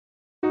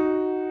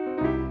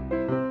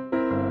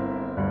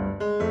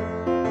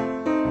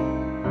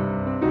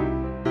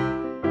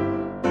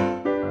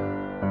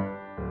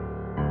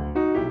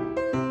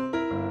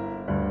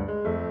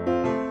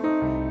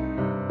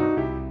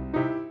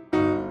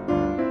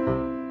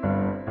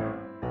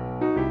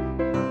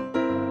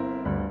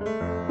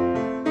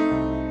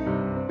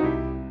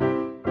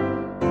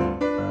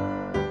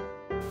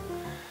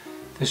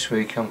This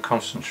week I'm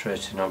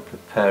concentrating on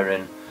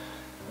preparing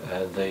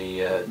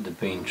the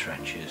bean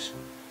trenches.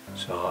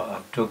 So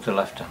I've dug the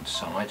left hand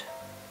side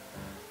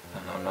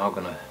and I'm now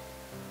going to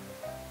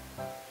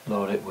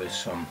load it with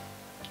some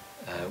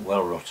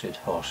well rotted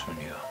horse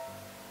manure.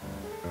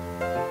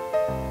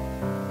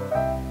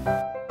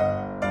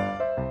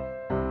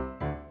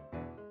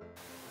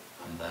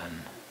 And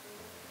then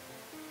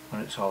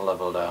when it's all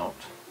levelled out,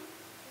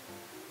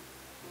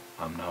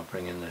 I'm now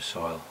bringing the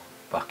soil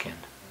back into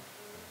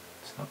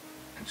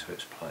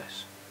its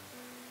place.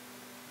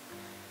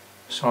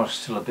 The soil's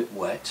still a bit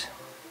wet,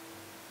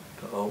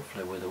 but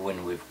hopefully with the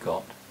wind we've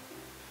got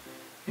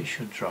it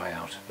should dry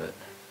out a bit.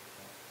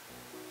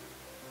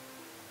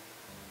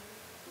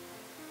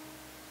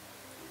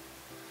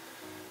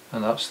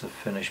 And that's the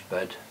finished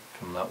bed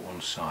from that one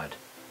side.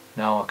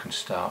 Now I can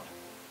start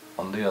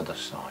on the other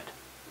side.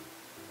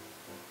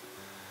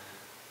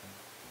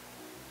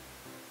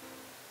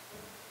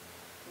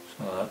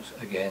 So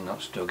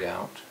that's dug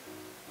out,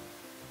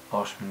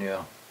 horse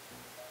manure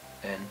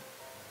in.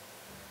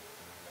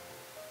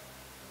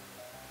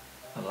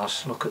 A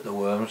last look at the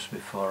worms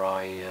before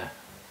I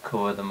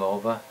cover them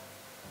over.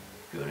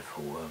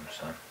 Beautiful worms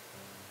then,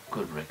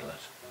 good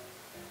wrigglers.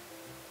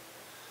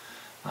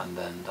 And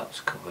then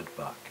that's covered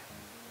back.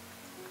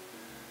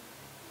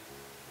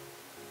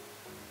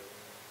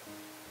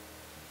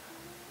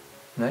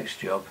 Next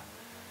job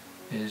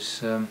is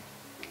to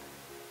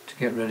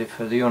get ready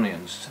for the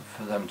onions,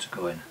 for them to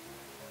go in,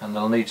 and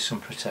they'll need some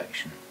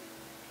protection.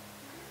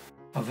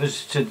 I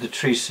visited the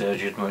tree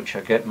surgeon which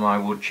I get my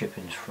wood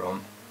chippings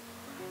from,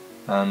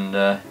 and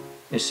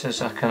it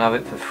says I can have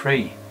it for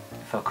free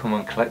if I come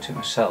and collect it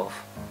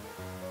myself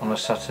on a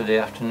Saturday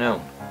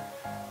afternoon,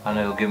 and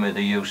he'll give me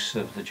the use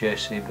of the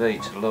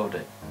JCB to load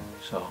it.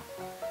 So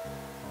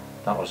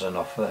that was an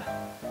offer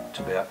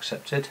to be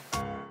accepted.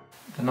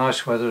 The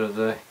nice weather of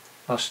the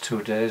last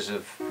 2 days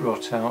have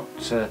brought out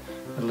the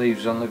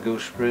leaves on the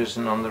gooseberries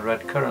and on the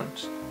red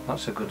currants.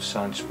 That's a good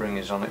sign spring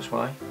is on its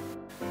way.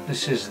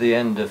 This is the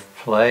end of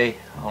play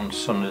on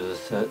Sunday the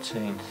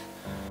 13th.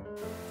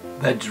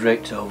 Beds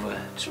raked over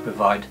to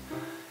provide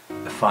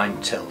a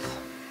fine tilth.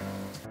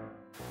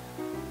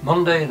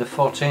 Monday the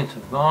 14th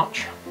of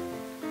March.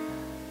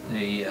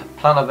 The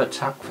plan of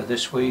attack for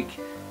this week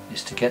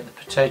is to get the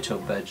potato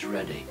beds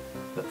ready,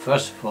 but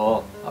first of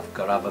all I've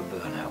got to have a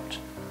burnout.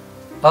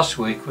 Last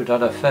week we'd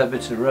had a fair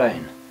bit of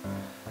rain,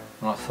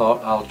 and I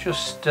thought I'll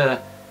just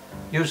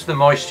use the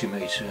moisture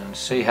meter and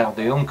see how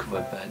the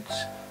uncovered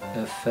beds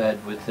have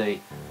fared with the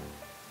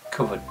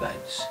covered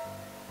beds.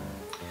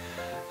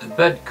 The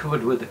bed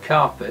covered with the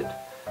carpet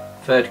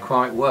fared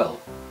quite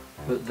well,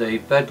 but the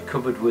bed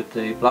covered with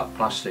the black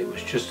plastic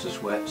was just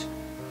as wet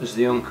as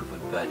the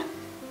uncovered bed.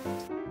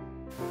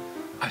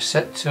 I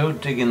set to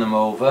digging them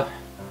over.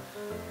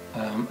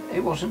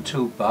 It wasn't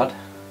too bad.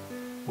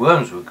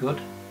 Worms were good,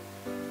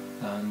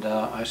 and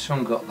I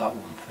soon got that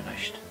one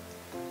finished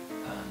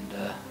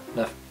and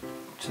left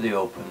to the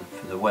open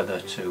for the weather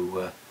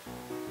to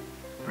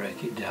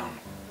break it down.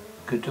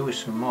 Could do with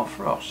some more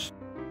frost.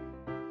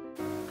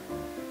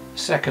 The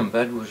second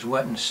bed was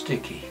wet and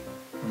sticky,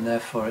 and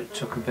therefore it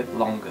took a bit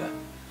longer.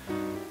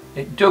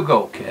 It dug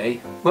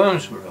okay,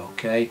 worms were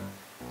okay,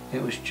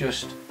 it was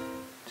just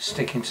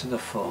sticking to the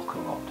fork a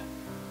lot.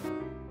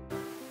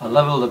 I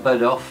levelled the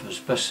bed off as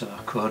best as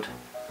I could,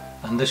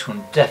 and this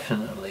one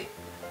definitely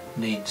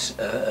needs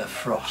a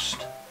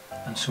frost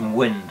and some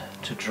wind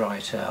to dry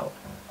it out.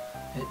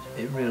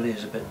 It really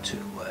is a bit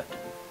too wet.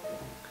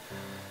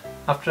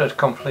 After I'd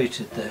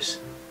completed this,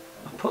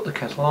 I put the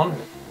kettle on,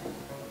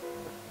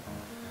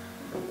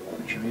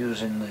 which I'm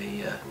using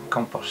the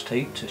compost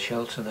heat to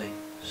shelter the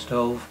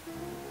stove,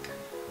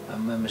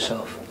 and made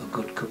myself a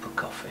good cup of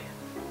coffee.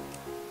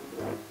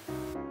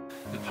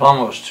 The plan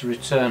was to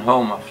return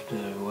home after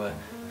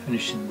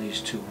finishing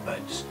these 2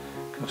 beds,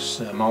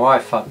 because my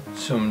wife had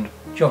some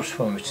jobs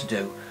for me to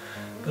do,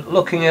 but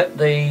looking at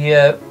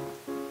the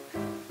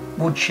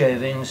wood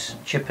chippings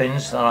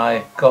that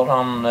I got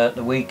on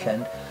the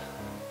weekend,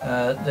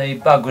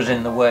 the bag was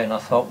in the way, and I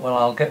thought, well,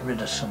 I'll get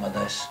rid of some of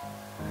this.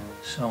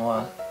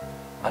 So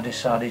I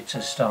decided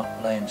to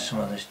start laying some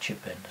of these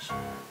chippings.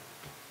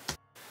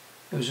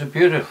 It was a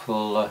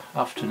beautiful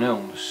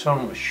afternoon. The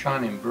sun was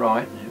shining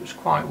bright and it was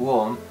quite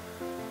warm,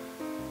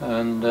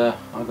 and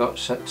I got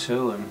set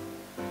to and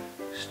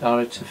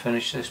started to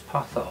finish this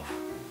path off,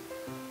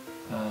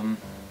 and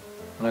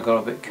I got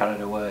a bit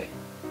carried away.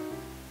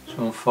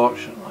 So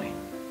unfortunately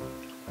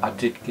I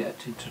did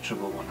get into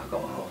trouble when I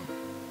got home.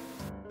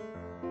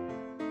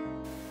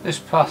 This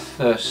path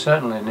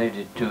certainly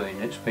needed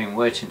doing. It's been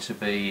waiting to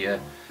be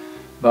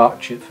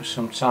bark chipped for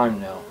some time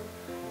now,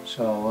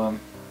 so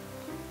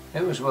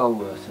it was well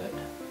worth it.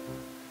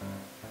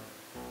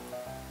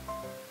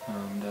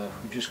 And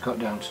we just got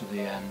down to the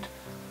end.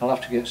 I'll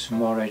have to get some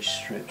more edge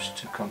strips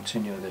to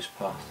continue this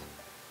path,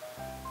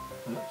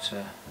 but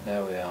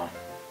there we are.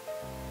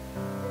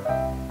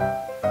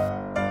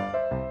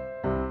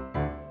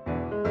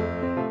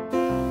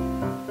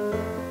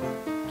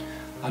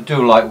 I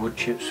do like wood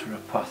chips for a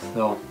path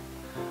though.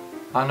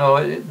 I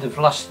know they've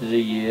lasted a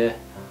year,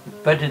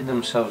 they've bedded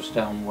themselves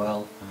down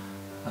well,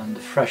 and the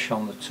fresh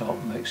on the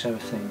top makes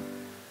everything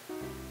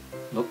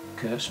look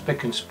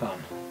spick and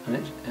span,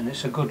 and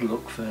it's a good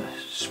look for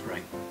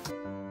spring.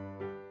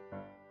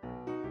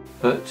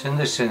 But in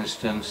this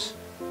instance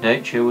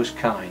nature was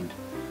kind,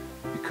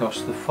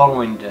 because the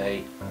following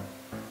day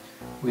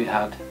we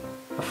had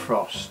a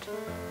frost.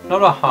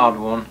 Not a hard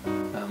one,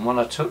 and when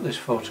I took this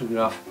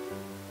photograph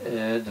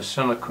the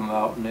sun had come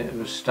out and it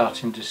was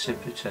starting to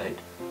dissipate,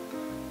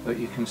 but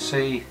you can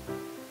see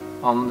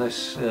on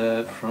this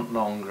front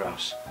lawn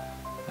grass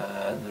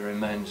the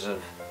remains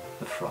of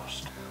the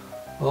frost.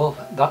 Well,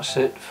 that's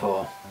it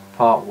for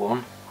part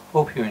 1.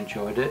 Hope you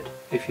enjoyed it.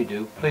 If you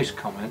do, please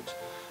comment,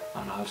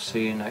 and I'll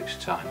see you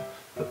next time,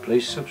 but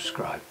please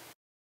subscribe.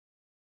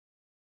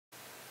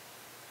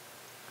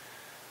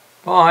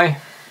 Bye.